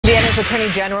Attorney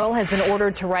General has been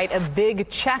ordered to write a big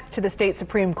check to the state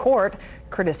Supreme Court.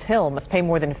 Curtis Hill must pay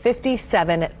more than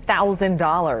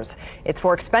 $57,000. It's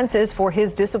for expenses for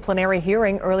his disciplinary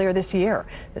hearing earlier this year.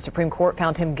 The Supreme Court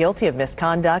found him guilty of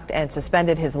misconduct and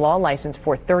suspended his law license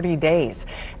for 30 days.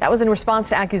 That was in response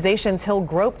to accusations Hill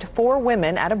groped 4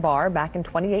 women at a bar back in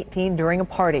 2018 during a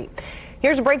party.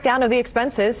 Here's a breakdown of the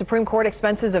expenses. Supreme Court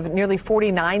expenses of nearly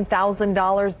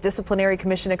 $49,000, disciplinary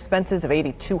commission expenses of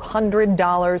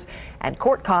 $8,200, and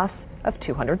court costs of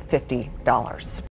 $250.